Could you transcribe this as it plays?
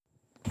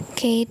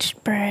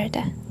Caged Bird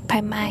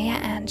by Maya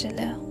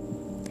Angelou.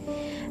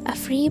 A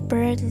free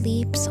bird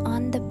leaps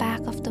on the back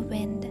of the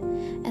wind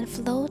and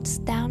floats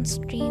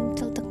downstream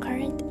till the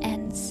current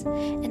ends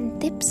and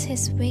dips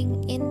his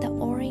wing in the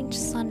orange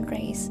sun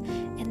rays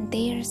and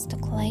dares to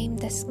climb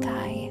the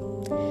sky.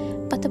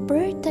 But the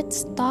bird that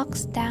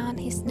stalks down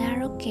his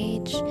narrow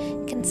cage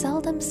can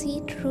seldom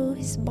see through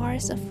his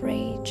bars of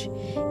rage.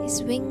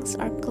 His wings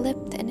are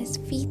clipped and his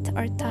feet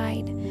are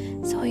tied,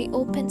 so he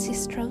opens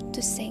his throat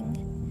to sing.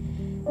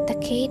 The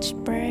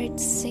caged bird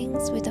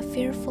sings with a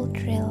fearful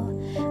thrill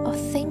of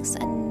things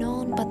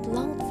unknown but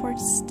longed for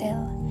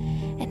still,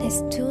 and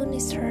his tune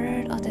is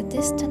heard on the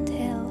distant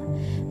hill,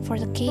 for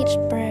the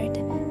caged bird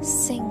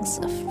sings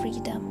of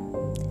freedom.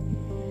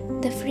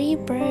 The free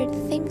bird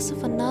thinks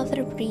of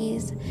another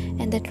breeze,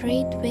 and the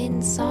trade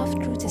wind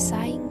soft through the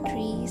sighing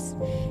trees,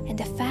 and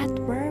the fat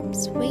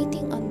worms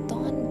waiting on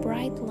dawn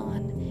bright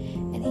lawn,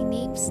 and he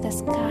names the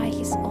sky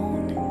his own.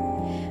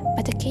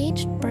 But the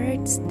caged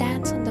bird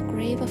stands on the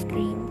grave of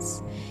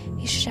dreams.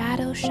 His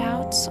shadow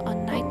shouts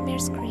on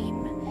nightmare's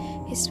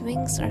scream. His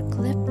wings are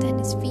clipped and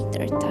his feet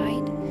are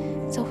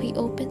tied, so he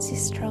opens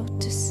his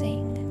throat to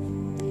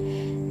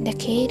sing. The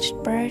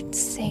caged bird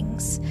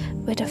sings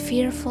with a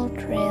fearful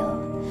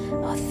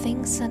thrill of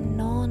things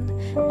unknown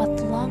but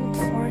longed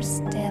for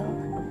still,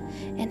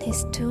 and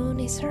his tune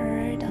is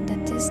heard on the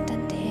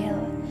distant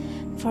hill,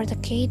 for the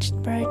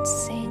caged bird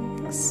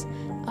sings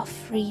of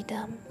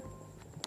freedom.